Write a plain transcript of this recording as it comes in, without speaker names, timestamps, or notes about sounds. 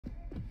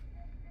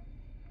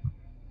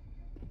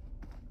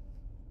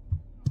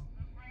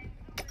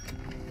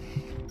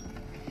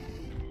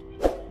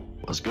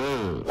What's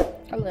good?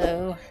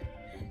 Hello.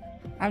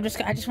 I just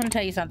want to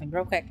tell you something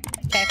real quick.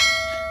 Okay.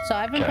 So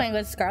I've been playing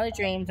with Scarlet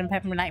Dreams and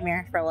Peppermint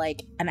Nightmare for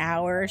like an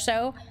hour or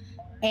so,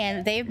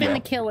 and they've been the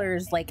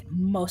killers like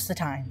most of the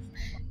time.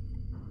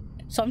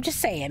 So I'm just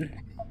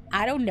saying,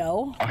 I don't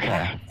know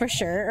for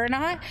sure or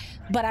not,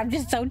 but I'm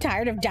just so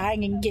tired of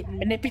dying and getting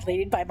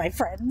manipulated by my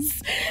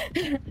friends.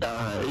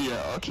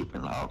 Yeah, I'll keep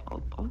an eye.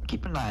 I'll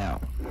keep an eye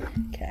out.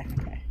 Okay.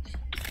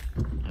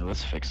 Yeah,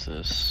 let's fix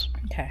this.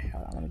 Okay,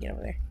 hold on, let me get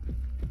over there.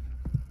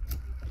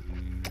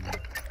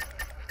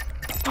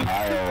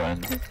 Hi,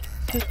 Owen.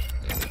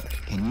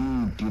 Can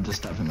you do the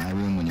stuff in my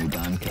room when you're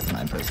done? Because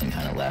my person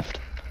kind of left.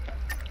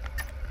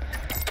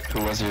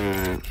 Who was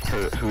your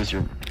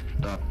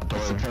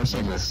It's the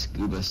person in the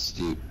scuba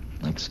suit,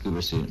 like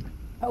scuba suit.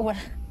 Oh, what?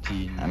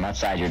 I'm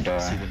outside your door.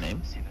 See the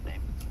name?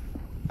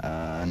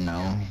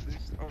 No.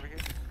 Over here.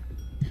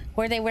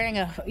 Were they wearing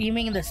you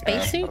mean the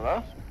spacesuit?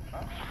 Hello?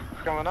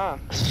 What's going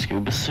on?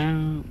 Scuba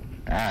suit?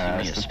 I don't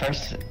know, it's the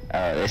person.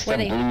 It's the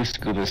blue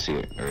scuba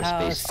suit, or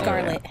space suit.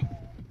 Scarlet.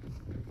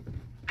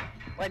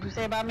 What'd you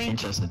say about me?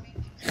 Interesting.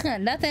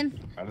 Nothing.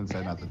 I didn't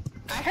say nothing.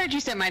 I heard you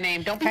said my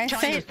name. Don't be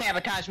trying to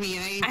sabotage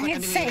me. I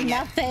didn't say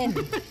nothing.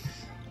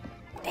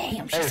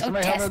 Damn, she's so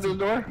somebody help me through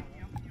the door?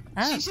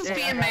 Oh. She's just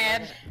being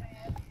mad.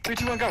 3,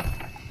 2, 1, go.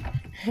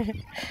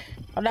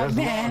 I'm not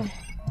mad.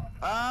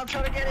 I'm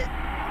trying to get it.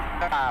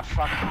 Ah,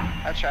 fuck.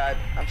 I tried.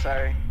 I'm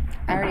sorry.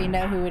 I already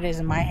know who it is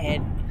in my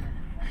head.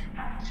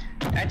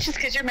 That's just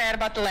because you're mad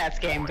about the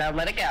last game. I'll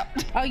let it go.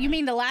 Oh, you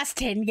mean the last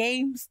 10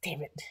 games?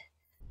 Damn it.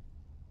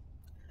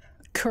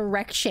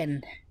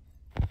 Correction,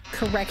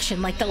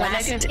 like the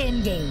last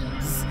 10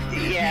 games.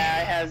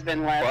 Yeah, it has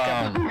been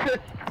last couple.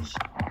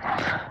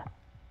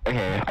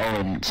 Okay,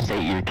 Owen,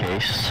 state your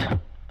case.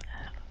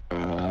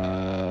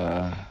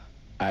 I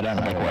don't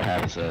know what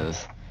happens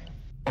is.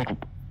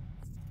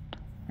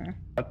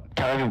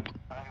 Tell you.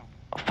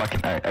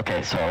 Fucking alright.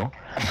 Okay, so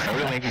I'm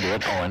gonna make you do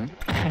it, Owen.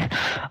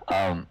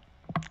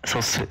 So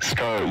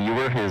Scarlet, you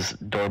were his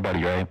door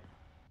buddy, right?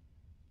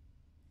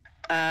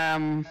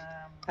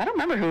 I don't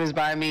remember who was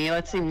by me.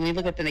 Let's see. Let me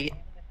look at the.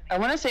 I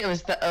want to say it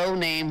was the O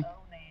name.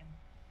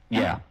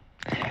 Yeah.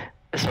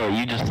 So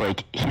you just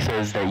he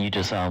says that you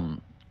just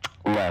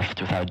left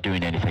without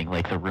doing anything,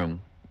 like the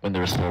room when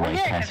there was still like.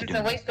 Yeah, because it's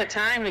a waste of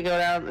time to go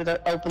down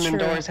to open the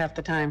doors half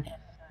the time.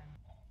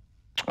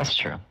 That's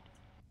true.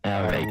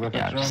 Yeah, right.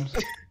 Yeah.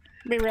 Just...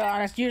 Be real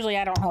honest. Usually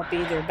I don't help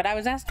either, but I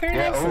was asked very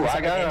nicely. Oh,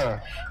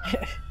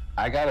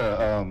 I got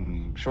a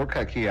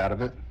shortcut key out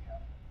of it.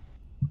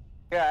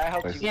 Yeah, I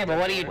helped you. Yeah, but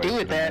what do you do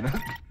with that?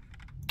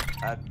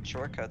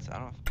 Shortcuts. I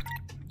don't.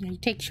 You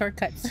take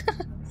shortcuts.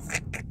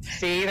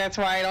 See, that's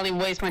why I don't even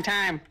waste my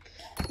time.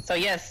 So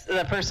yes,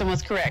 the person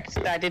was correct.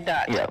 I did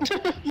not. Yeah.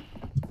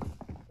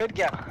 Could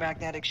get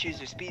magnetic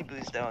shoes or speed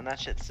boost though, and that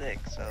shit's sick.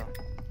 So.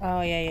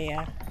 Oh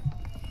yeah.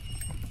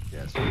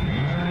 Yes.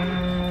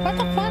 What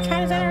the fuck? How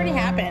does that already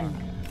happen?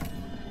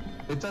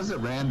 It does it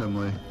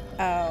randomly.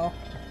 Oh.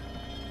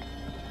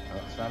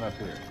 Oh, it's not up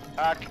here.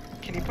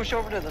 Can you push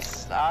over to the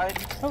side?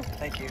 Oh.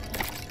 Thank you.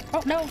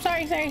 Oh no,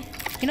 sorry.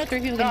 You know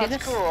 3 people can do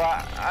this. That's cool.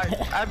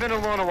 I've been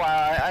alone a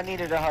while. I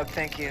needed a hug.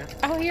 Thank you.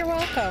 Oh, you're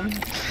welcome.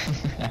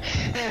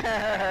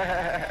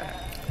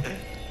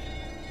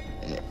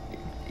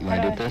 You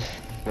wanna do this?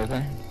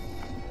 Okay.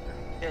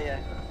 Yeah.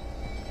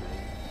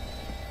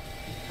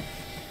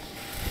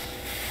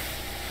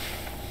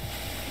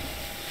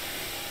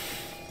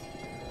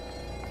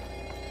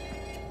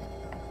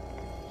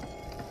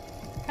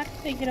 How did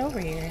they get over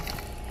here?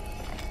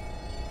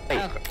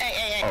 Hey.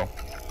 Oh.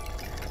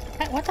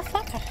 What the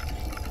fuck?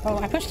 Oh,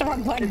 I pushed the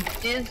wrong button.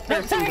 This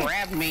person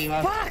grabbed me.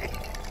 Fuck!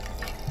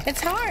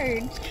 It's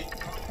hard.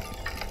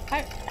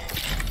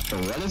 So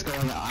what is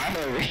going on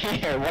over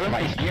here? What am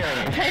I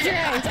hearing? Close your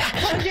eyes.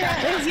 Close your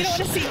eyes. You don't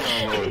want to see.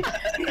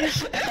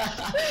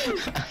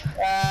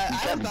 I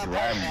don't know.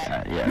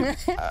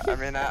 I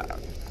mean, I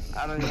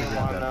don't even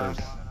want to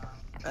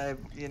know.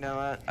 You know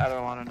what? I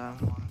don't want to know.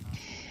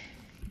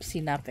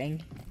 See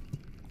nothing.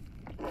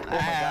 I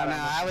don't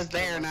know. I was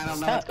there and I don't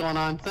know what's going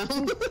on.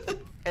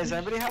 Does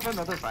anybody have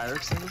another fire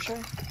extinguisher?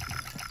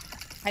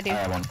 I do. I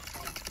have one.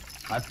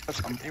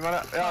 You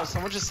wanna? Oh,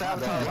 someone just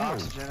sabotaged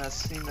oxygen. I've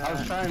seen that. I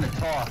was trying to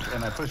talk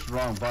and I pushed the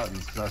wrong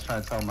buttons because I was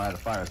trying to tell him I had a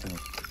fire thing.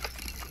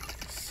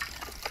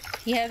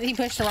 Yeah, he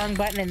pushed the wrong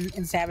button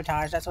and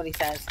sabotage. That's what he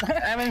says.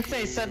 I'm gonna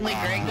say suddenly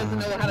Greg doesn't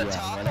know how to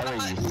talk. Whatever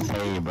you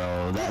say,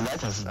 bro.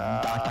 That just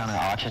knocked down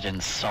the oxygen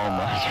so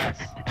much.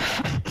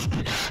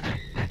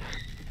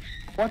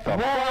 What the?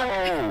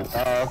 Whoa!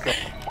 Oh, okay.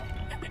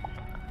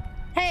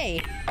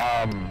 Hey.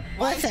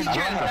 Listen. I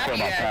don't know how to feel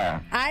about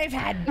that. I've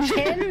had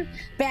 10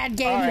 bad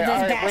games with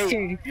this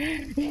bastard.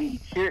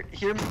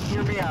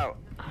 Hear me out.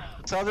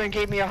 Southern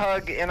gave me a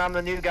hug, and I'm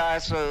the new guy,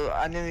 so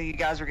I knew you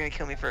guys were gonna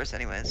kill me first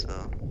anyway.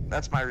 So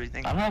that's my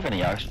reasoning. I don't have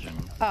any oxygen.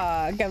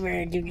 Come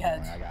here and give me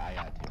hugs.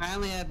 I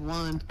only had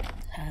one.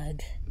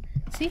 Hug.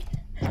 See?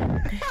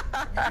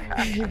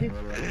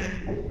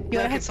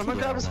 Can someone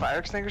grab his fire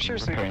extinguisher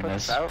so we can put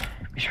this out?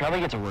 We should probably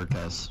get to work,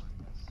 guys.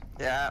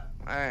 Yeah.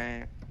 All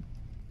right.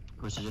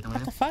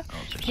 What the fuck?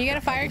 You got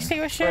a fire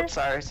extinguisher? Oops,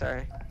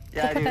 sorry.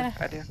 Yeah,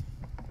 I do.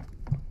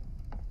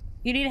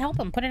 You need to help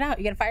him. Put it out.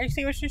 You got a fire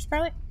extinguisher,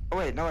 Scarlet? Oh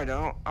wait, no I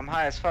don't. I'm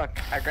high as fuck.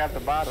 I grabbed the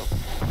bottle.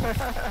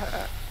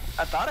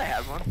 I thought I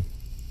had one.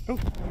 Ooh.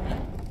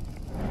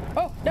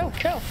 Oh, no.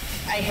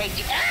 I hate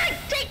you. Ah,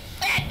 take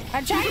that!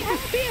 I'm trying to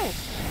help you!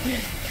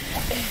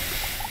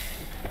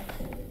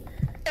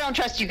 I don't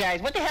trust you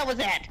guys. What the hell was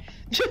that?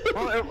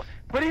 Well,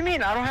 what do you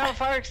mean? I don't have a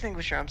fire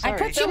extinguisher. I'm sorry. I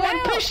put you Someone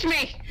out! pushed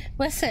me.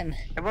 Listen.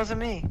 It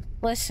wasn't me.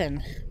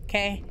 Listen.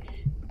 Okay?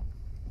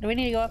 Do we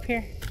need to go up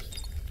here?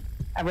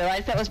 I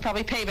realized that was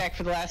probably payback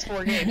for the last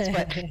 4 games,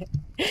 but...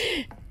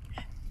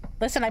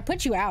 Listen, I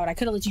put you out. I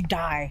could have let you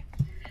die.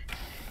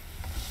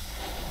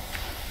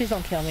 Please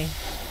don't kill me.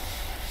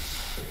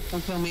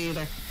 Don't kill me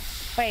either.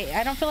 Wait,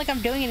 I don't feel like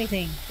I'm doing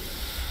anything.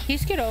 Can you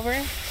scoot over?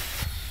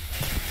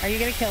 Are you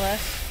gonna kill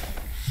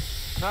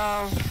us?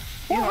 No.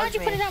 Well, why'd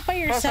you put it out by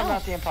yourself? Plus, I'm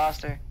not the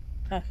imposter.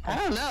 I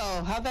don't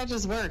know. How'd that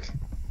just work?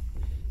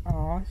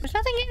 Oh, there's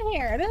nothing in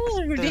here. This is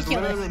ridiculous.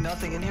 There's literally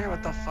nothing in here.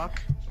 What the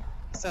fuck?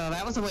 So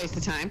that was a waste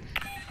of time.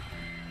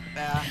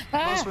 Yeah.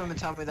 Most women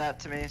tell me that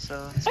to me,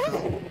 so it's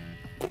cool.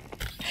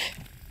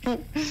 We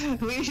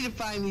need to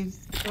find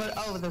these. What?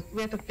 Oh,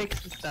 we have to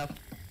fix the stuff.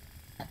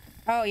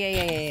 Oh,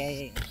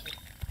 yeah.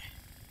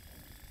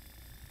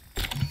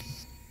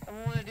 I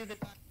want to do the.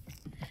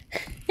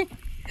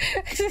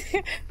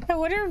 I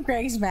wonder if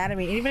Greg's mad at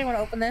me. Anybody want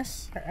to open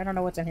this? I don't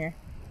know what's in here.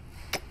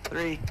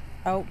 3.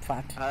 Oh,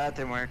 fuck. That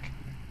didn't work.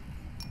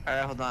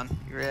 Alright, hold on.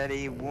 You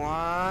ready?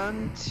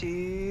 1,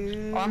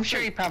 2... Oh, I'm sure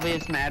he probably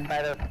is mad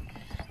by the...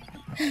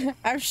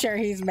 I'm sure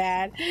he's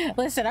mad.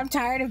 Listen, I'm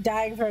tired of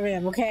dying from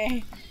him,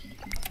 okay?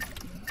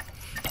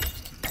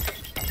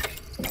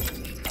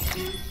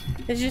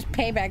 It's just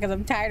payback because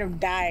I'm tired of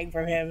dying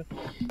from him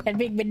and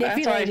being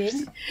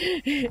manipulated.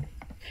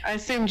 I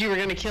assumed you were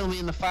gonna kill me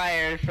in the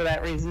fire for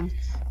that reason.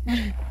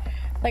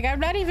 Like, I'm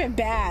not even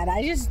bad.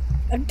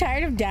 I'm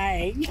tired of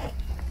dying.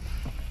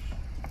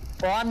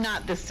 Well, I'm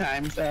not this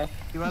time, so...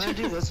 You wanna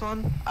do this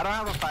one? I don't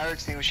have a fire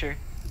extinguisher.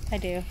 I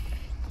do.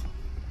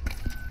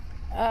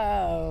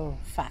 Oh,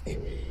 fuck.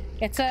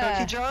 It's a...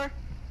 Cookie jar?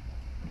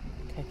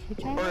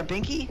 Cookie jar? Or a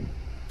binky?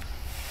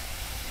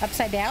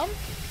 Upside down?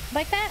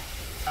 Like that?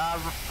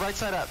 Right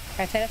side up.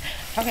 Right side up?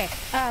 Okay,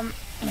 I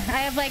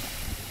have, like,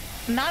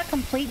 not a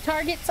complete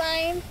target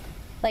sign.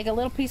 Like, a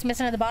little piece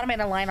missing at the bottom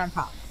and a line on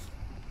top.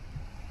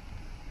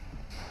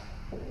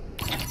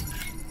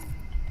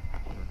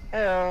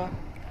 Hello.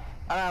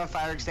 I don't have a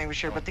fire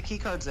extinguisher, but the key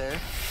card's there.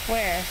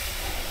 Where?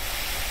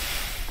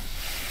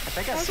 I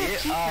think I see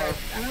it. Oh,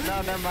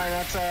 no, never mind.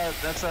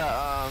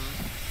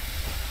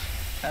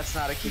 That's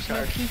not a key card.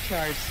 No key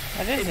cards.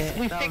 What is it?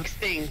 We No. fix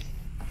things.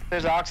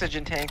 There's an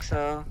oxygen tank,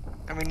 so...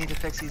 And we need to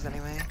fix these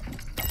anyway.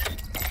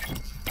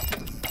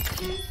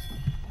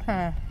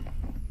 Huh.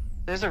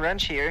 There's a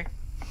wrench here.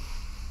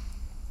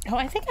 Oh,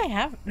 I think I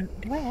have...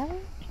 Do I have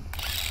it?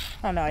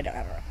 Oh, no, I don't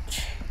have a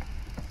wrench.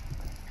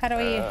 How do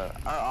we... Our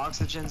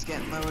oxygen's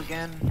getting low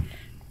again.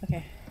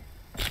 Okay.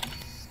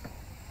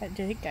 I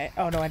think I...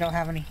 Oh, no, I don't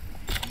have any.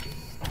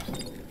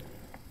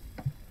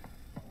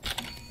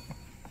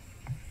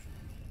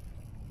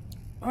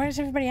 Where's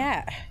everybody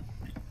at?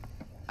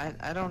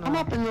 I don't know. I'm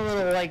up in the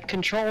little, like,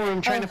 control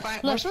room trying Oh, to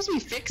find... look. We're supposed to be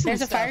fixing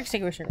There's a stuff. fire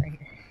extinguisher right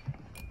here.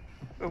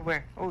 Oh,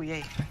 where? Oh,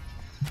 yay.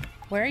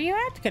 Where are you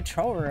at? The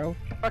control room.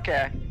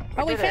 Okay.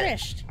 Oh, we did it.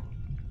 finished.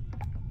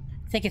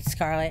 I think it's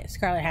Scarlet.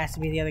 Scarlet has to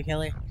be the other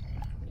killer.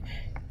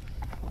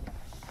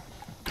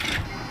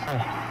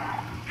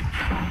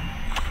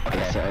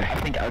 Okay, so I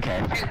think Where the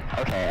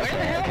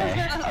hell was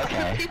that?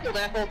 okay. People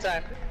that whole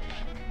time.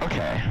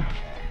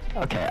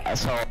 Okay, I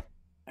saw.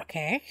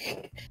 Okay.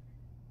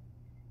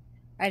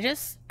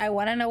 I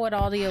want to know what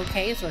all the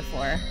okays were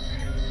for.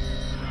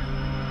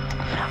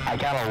 I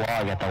got a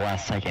log at the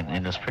last second,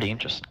 and it was pretty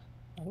interesting.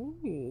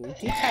 Ooh,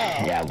 detail.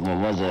 Yeah, what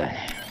was it?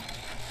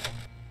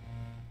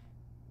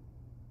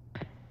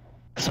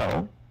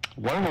 So,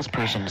 one of those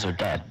persons are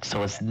dead,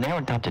 so it's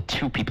narrowed down to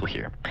 2 people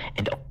here.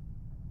 And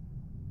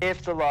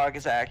If the log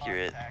is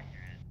accurate.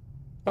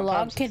 The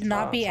log Sometimes could it's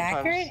not be sometimes-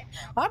 accurate?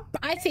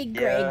 I think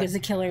Greg Yeah. is a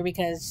killer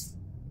because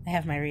I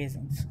have my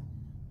reasons.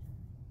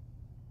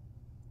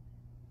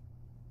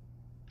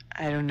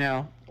 I don't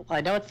know. Well,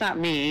 I know it's not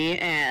me,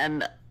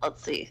 and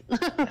let's see.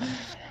 I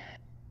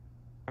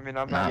mean,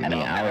 I'm I not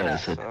mean, I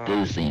was so... at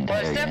this the Well,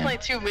 entire there's definitely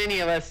game. too many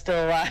of us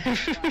still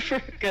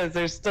alive, because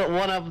there's still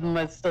one of them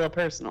that's still a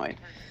personoid.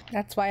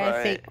 That's why I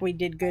Right. think we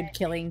did good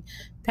killing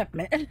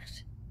Peppermint.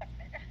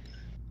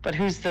 But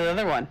who's the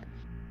other one?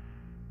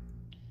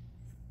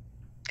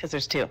 Because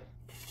there's 2.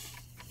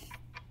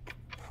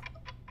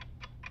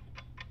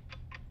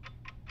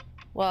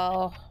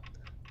 Well,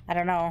 I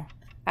don't know.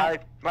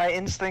 My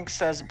instinct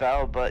says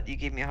Belle, but you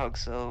gave me a hug,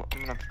 so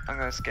I'm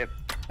gonna skip.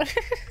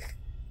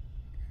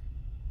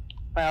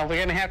 Well, we're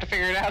gonna have to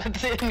figure it out at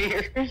the end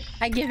here.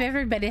 I give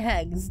everybody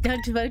hugs.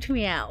 Don't vote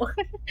me out.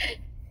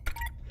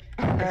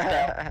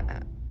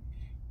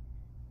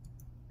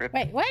 Are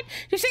Wait, what?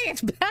 You say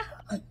it's bad?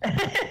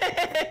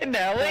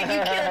 No, wait,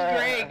 you killed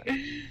Greg.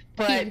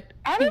 But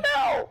I don't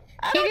know.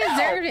 He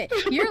deserved it.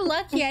 You're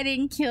lucky I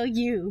didn't kill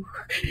you.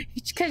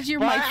 It's because you're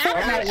my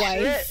Fortnite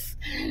wife.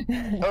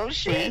 Oh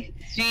shit!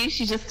 She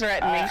just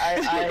threatened me.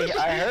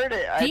 I heard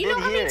it. Do you know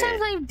how many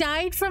times I've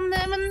died from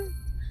them? And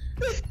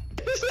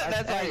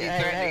That's why you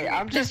threatened hey, me.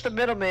 I'm just a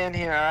middleman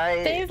here,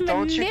 alright? they've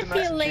Don't shoot the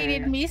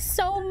manipulated messenger. me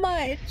so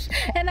much,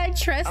 and I I'm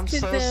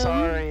trusted so them.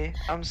 sorry.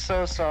 I'm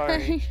so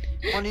sorry.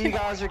 One of you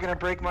guys are gonna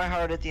break my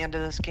heart at the end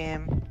of this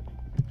game.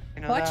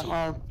 You know What?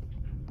 that?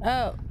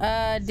 Well,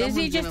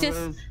 Dizzy someone's just gonna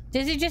lose.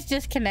 Dizzy just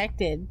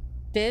disconnected.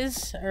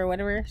 Diz or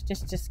whatever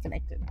just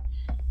disconnected.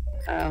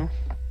 Oh.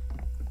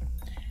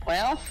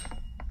 Well.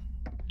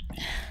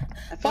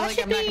 I feel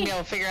like I'm not gonna be able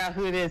to figure out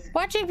who it is.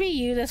 Watch it be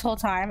you this whole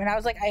time, and I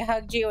was like, I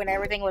hugged you, and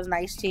everything was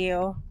nice to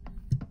you.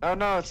 Oh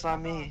no, it's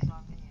not me.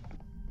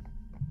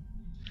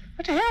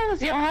 What the hell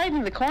is you hiding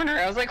in the corner?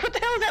 I was like, what the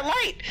hell is that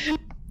light?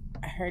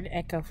 I heard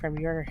echo from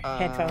your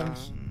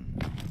headphones.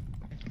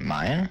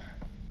 Mine?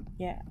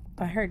 Yeah,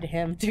 I heard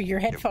him through your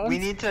headphones. We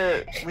need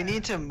to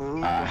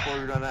move before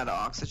we run out of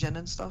oxygen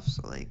and stuff.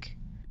 So like.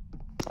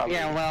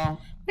 Yeah,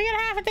 well. We got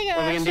half a thing of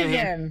What are we gonna do here?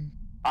 oxygen.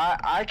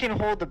 I can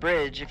hold the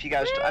bridge if you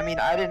guys. I mean,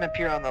 I didn't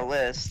appear on the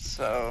list,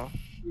 so.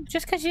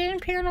 Just because you didn't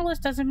appear on the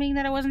list doesn't mean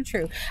that it wasn't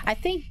true. I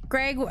think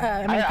Greg.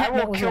 I mean, I Pet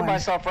will was kill one.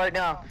 myself right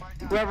now.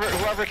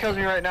 Whoever kills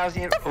me right now is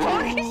the. Whoa.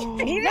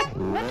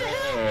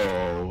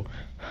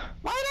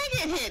 Why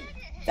did I get hit?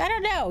 I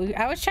don't know.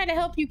 I was trying to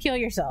help you kill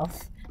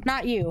yourself,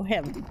 not you.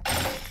 Him.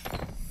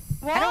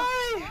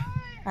 Why?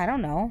 I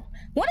don't know.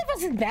 One of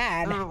us is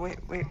bad. No, wait.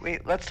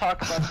 Let's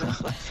talk about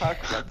this. Let's talk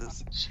about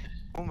this.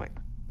 Oh my.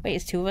 Wait,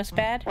 is two of us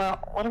bad? Well,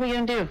 what are we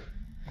gonna do?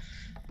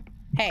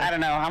 Hey, I don't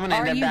know. I'm gonna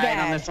Are end you up dying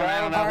on bad? this one.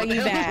 I don't know. Are What the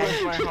you hell is bad?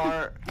 this? My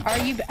heart. are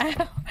you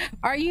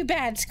are you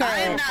bad, I'm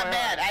Scarlet? not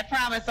bad. I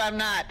promise I'm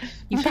not.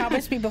 You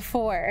promised me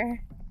before.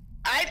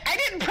 I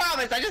didn't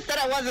promise. I just said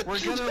I wasn't. We're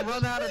gonna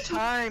run out of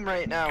time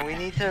right now. We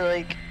need to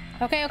like.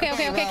 Okay.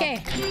 Here,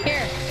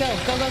 go.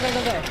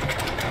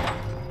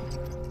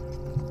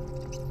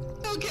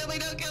 Don't kill me.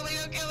 Don't kill me.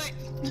 Don't kill me.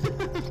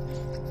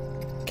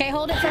 Okay,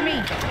 hold it for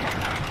me.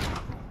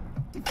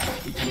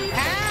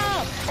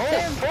 Ow!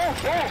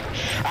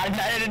 Oh! I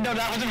didn't know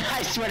that was.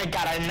 I swear to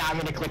God, I'm not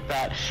gonna click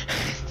that.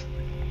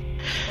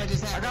 What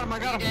just happened? I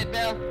got him. You did,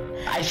 Bill?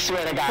 I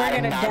swear to God, We're I'm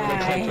gonna not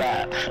gonna click die.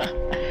 that.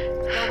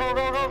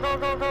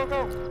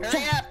 Go.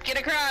 Hurry up. Get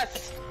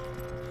across.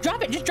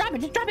 Drop it! Just drop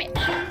it!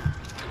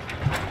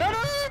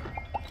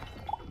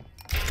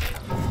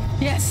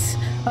 Yes!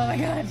 Oh my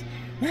God!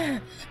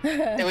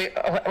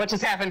 What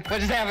just happened? What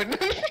just happened?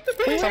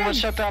 Someone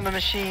shut down the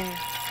machine.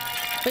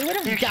 We would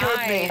have You killed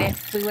died me.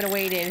 if we would have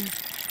waited.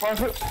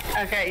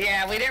 Okay,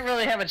 yeah, we didn't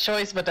really have a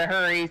choice but to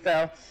hurry,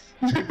 so.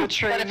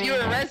 betrayed But if you me.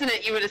 were a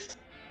resident, you would have.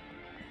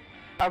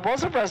 I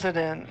was a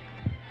resident.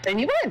 Then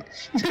you would.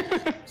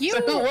 You?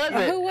 So who was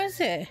it? Who was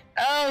it?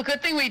 Oh,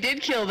 good thing we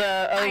did kill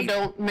the. Oh,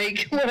 don't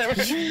make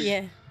whatever.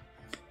 Yeah.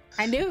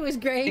 I knew it was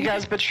Greg. You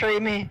guys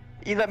betrayed me.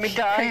 You let me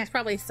die. He's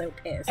probably so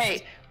pissed.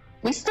 Hey,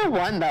 we still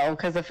won though,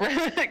 because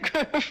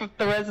the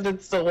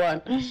residents still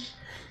won.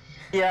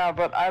 Yeah,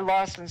 but I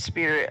lost in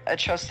spirit. I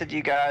trusted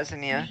you guys,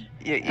 and you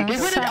We killed would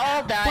me. have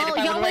all died if I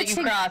would y'all let you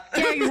took- cross.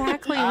 Yeah,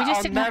 exactly. We just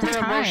I'll took out never the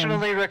time.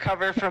 emotionally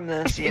recover from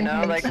this, you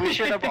know? Like, we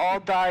should have all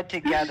died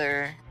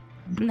together.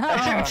 No,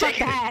 fuck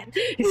that.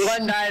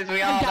 One dies,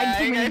 we all I've died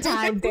too many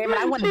die. times, damn it.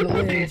 I wanted to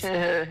live.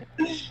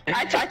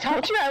 I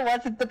told you I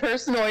wasn't the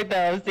personoid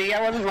though. See,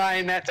 I wasn't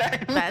lying that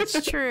time.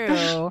 That's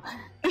true.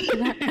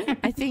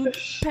 I think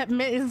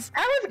Pepmint is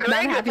I was not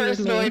great the happy with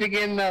me. personoid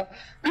again though.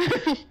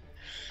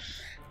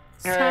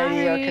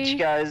 Alrighty, I'll catch Sorry. you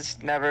guys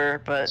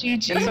never, but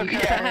GG. it's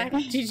okay.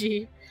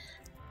 GG.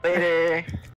 Later.